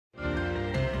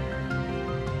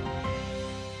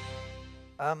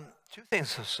Two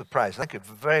things of surprise. I think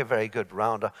a very, very good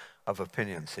round of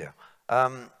opinions here.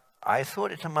 I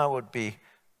thought Itamar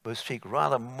would speak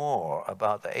rather more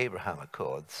about the Abraham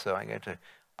Accords, so I'm going to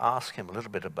ask him a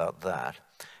little bit about that.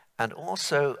 And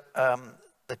also,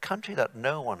 the country that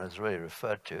no one has really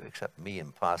referred to, except me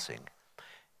in passing,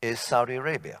 is Saudi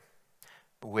Arabia,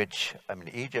 which, I mean,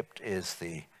 Egypt is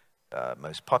the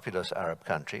most populous Arab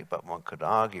country, but one could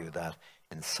argue that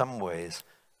in some ways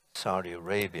Saudi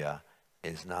Arabia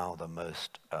is now the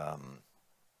most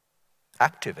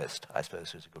activist, I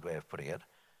suppose is a good way of putting it,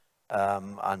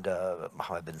 under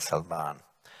Mohammed bin Salman.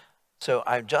 So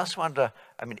I just wonder,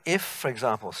 I mean, if, for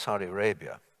example, Saudi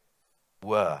Arabia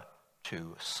were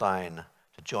to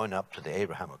join up to the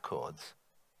Abraham Accords,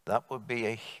 that would be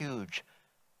a huge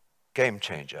game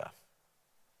changer.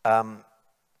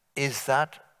 Is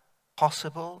that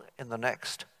possible in the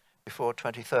next, before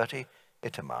 2030?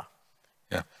 Itamar.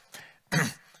 Yeah.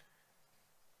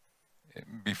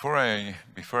 Before I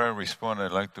respond,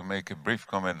 I'd like to make a brief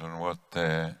comment on what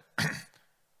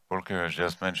Volker has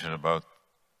just mentioned about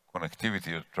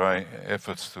connectivity, or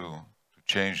efforts to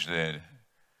change the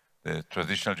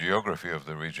traditional geography of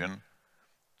the region.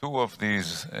 Two of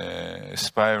these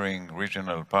aspiring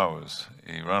regional powers,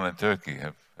 Iran and Turkey,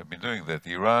 have been doing that.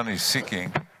 Iran is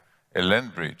seeking a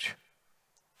land bridge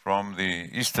from the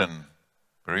eastern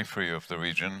periphery of the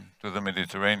region to the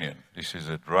Mediterranean. This is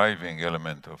a driving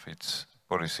element of its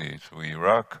policy through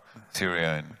Iraq,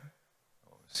 Syria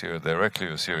directly,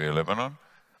 or Syria, Lebanon,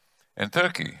 and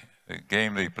Turkey. The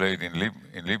game they played in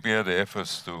Libya, the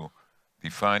efforts to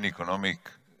define economic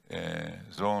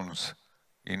zones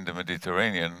in the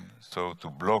Mediterranean, so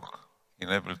to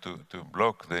enable to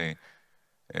block the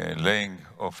laying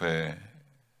of a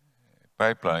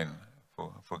pipeline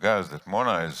for gas that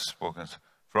Mona has spoken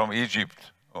from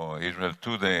Egypt or Israel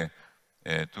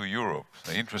to Europe.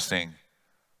 The interesting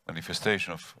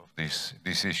manifestation of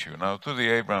this issue. Now to the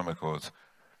Abraham Accords.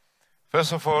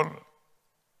 First of all,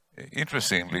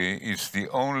 interestingly, it's the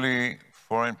only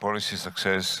foreign policy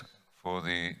success for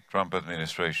the Trump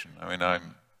administration. I mean,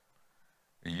 I'm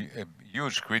a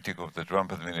huge critic of the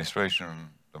Trump administration,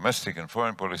 domestic and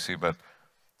foreign policy, but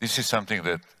this is something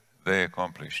that they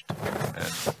accomplished, and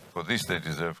for this they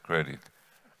deserve credit.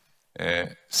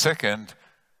 Second,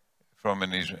 from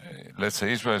let's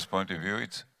say Israel's point of view,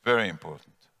 it's very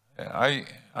important.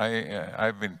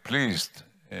 I've been pleased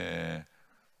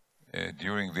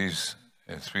during these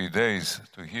 3 days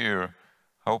to hear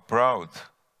how proud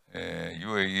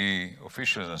UAE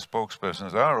officials and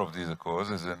spokespersons are of these accords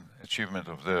as an achievement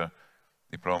of their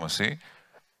diplomacy.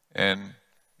 And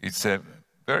it's a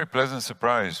very pleasant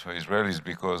surprise for Israelis,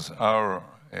 because our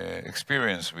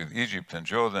experience with Egypt and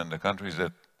Jordan, the countries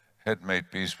that had made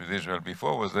peace with Israel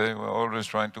before, was they were always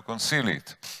trying to conceal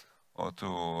it or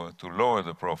to lower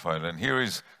the profile. And here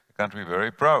is a country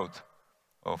very proud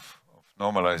of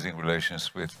normalizing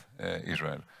relations with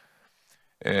Israel.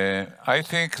 I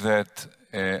think that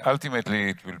ultimately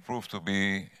it will prove to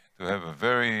have a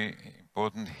very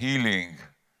important healing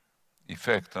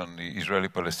effect on the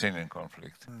Israeli-Palestinian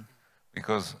conflict.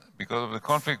 Because of the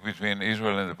conflict between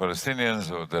Israel and the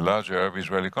Palestinians, or the larger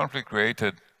Arab-Israeli conflict,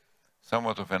 created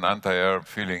somewhat of an anti-Arab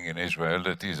feeling in Israel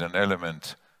that is an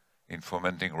element in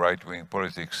fomenting right-wing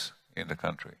politics in the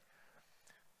country.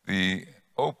 The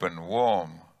open,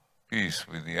 warm peace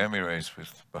with the Emirates,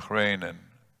 with Bahrain, and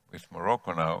with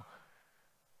Morocco now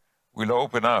will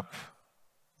open up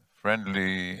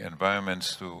friendly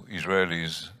environments to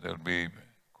Israelis.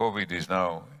 COVID is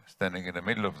now standing in the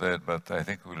middle of that, but I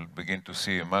think we'll begin to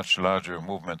see a much larger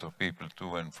movement of people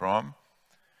to and from.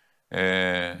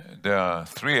 There are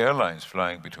 3 airlines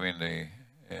flying between the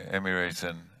Emirates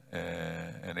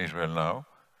and Israel now.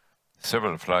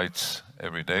 Several flights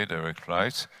every day, direct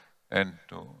flights, and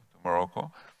to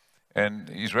Morocco. And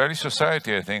Israeli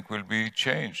society, I think, will be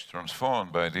changed,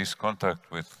 transformed by this contact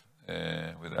with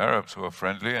Arabs who are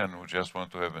friendly and who just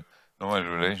want to have a normal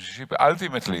relationship.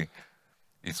 Ultimately,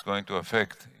 it's going to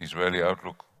affect Israeli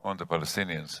outlook on the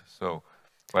Palestinians. So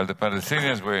while the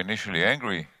Palestinians were initially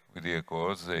angry with the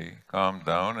accords, they calmed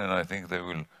down, and I think they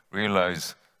will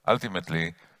realize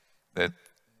ultimately that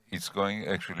it's going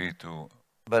actually to...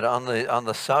 But on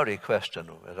the Saudi question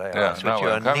that I asked, which you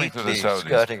are neatly Saudis,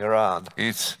 skirting around.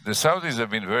 The Saudis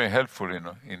have been very helpful in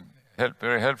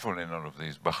all of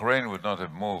this. Bahrain would not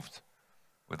have moved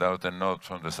without a nod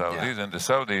from the Saudis, and the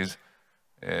Saudis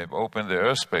opened the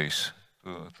airspace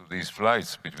to these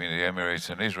flights between the Emirates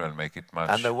and Israel, make it much...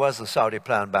 And there was a Saudi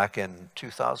plan back in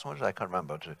 2000, I can't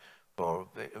remember, for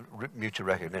mutual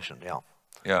recognition,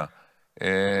 Yeah.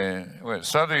 Well,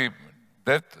 Saudi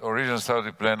that original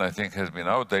Saudi plan, I think, has been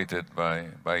outdated by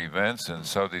events, and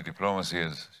Saudi diplomacy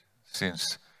has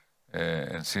since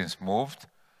moved.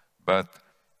 But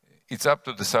it's up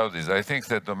to the Saudis. I think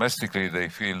that domestically they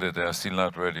feel that they are still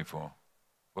not ready for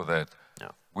that.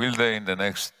 Yeah. Will they in the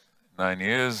next 9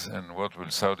 years? And what will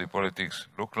Saudi politics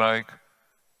look like?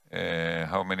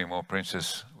 How many more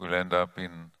princes will end up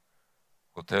in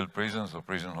hotel prisons or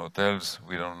prison hotels?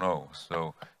 We don't know.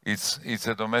 So it's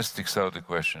a domestic Saudi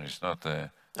question. It's not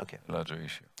a larger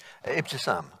issue.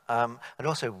 Ebtesam, and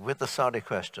also with the Saudi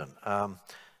question,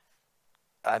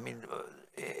 I mean,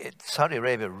 Saudi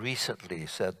Arabia recently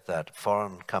said that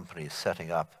foreign companies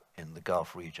setting up in the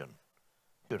Gulf region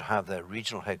should have their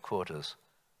regional headquarters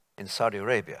in Saudi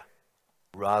Arabia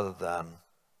rather than,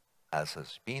 as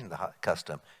has been the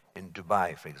custom, in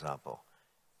Dubai, for example.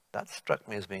 That struck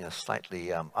me as being a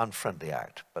slightly unfriendly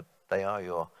act, but they are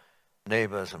your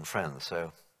neighbors and friends,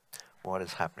 so what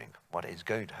is happening? What is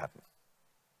going to happen?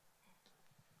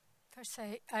 First,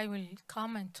 I will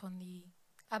comment on the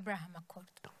Abraham Accord.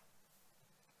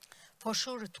 For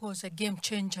sure, it was a game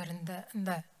changer in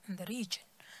the region,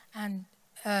 and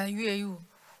UAE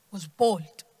was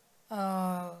bold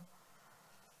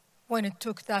when it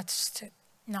took that step.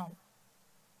 Now,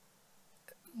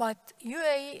 but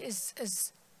UAE is a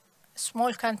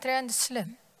small country and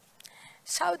slim.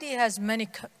 Saudi has many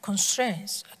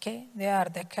constraints. Okay, they are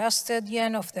the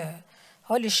custodian of the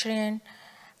Holy Shrine,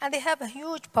 and they have a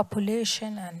huge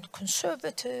population and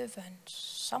conservative, and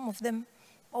some of them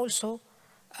also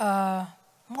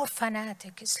more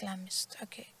fanatic Islamist.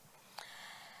 Okay,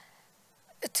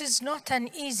 it is not an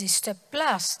easy step.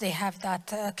 Plus, they have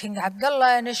that King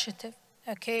Abdullah initiative.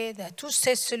 Okay, the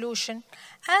two-state solution,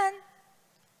 and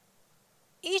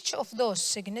each of those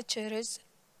signatories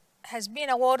has been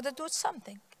awarded with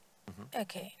something.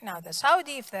 Okay, now the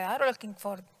Saudi, if they are looking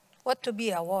for what to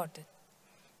be awarded,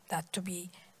 that to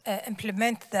be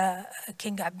implement the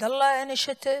King Abdullah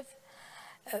initiative,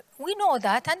 we know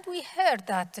that, and we heard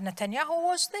that Netanyahu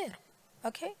was there,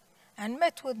 okay, and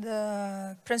met with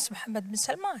Prince Mohammed bin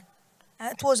Salman.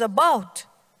 And it was about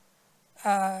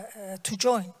to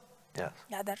join.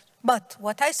 Yes. But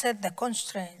what I said, the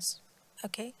constraints,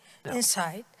 okay,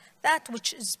 inside, that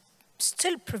which is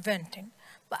still preventing.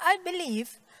 But I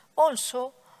believe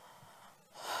also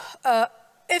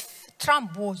if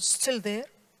Trump was still there,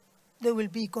 they will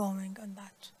be going on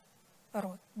that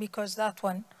road, because that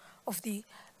one of the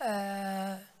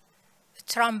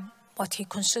Trump, what he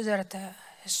considered a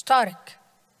historic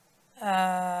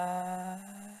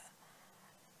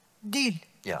deal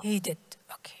he did.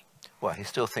 Okay. Well, he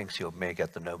still thinks you may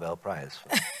get the Nobel Prize.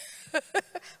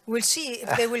 We'll see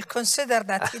if they will consider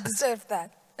that he deserved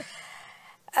that.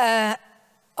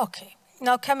 Okay,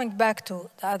 now coming back to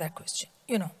the other question.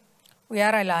 You know, we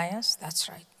are alliance, that's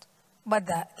right. But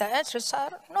the interests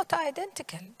are not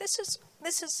identical. This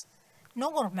is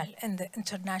normal in the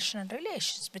international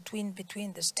relations between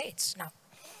the states now.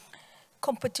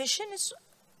 Competition is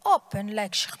open,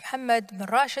 like Sheikh Mohammed bin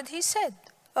Rashid, he said,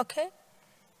 okay?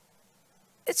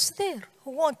 It's there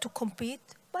who want to compete,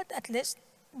 but at least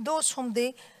those whom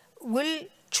they will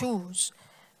choose.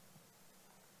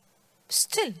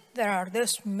 Still, there are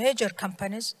those major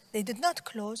companies, they did not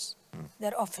close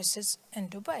their offices in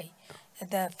Dubai.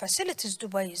 The facilities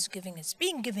Dubai is giving, it's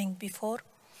been giving before,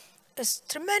 is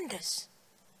tremendous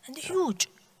and huge.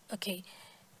 Okay,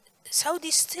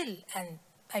 Saudi still, and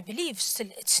I believe still,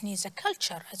 it needs a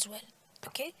culture as well.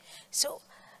 Okay, so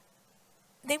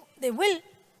they will,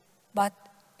 but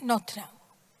not now.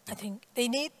 I think they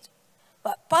need,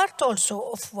 but part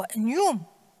also of a new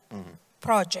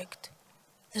project.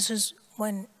 This is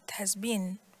when it has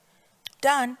been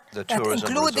done, the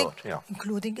that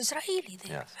including Israeli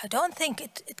there. Yes. I don't think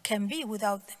it can be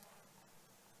without them.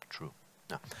 True.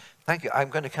 No. Thank you. I'm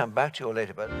going to come back to you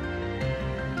later, but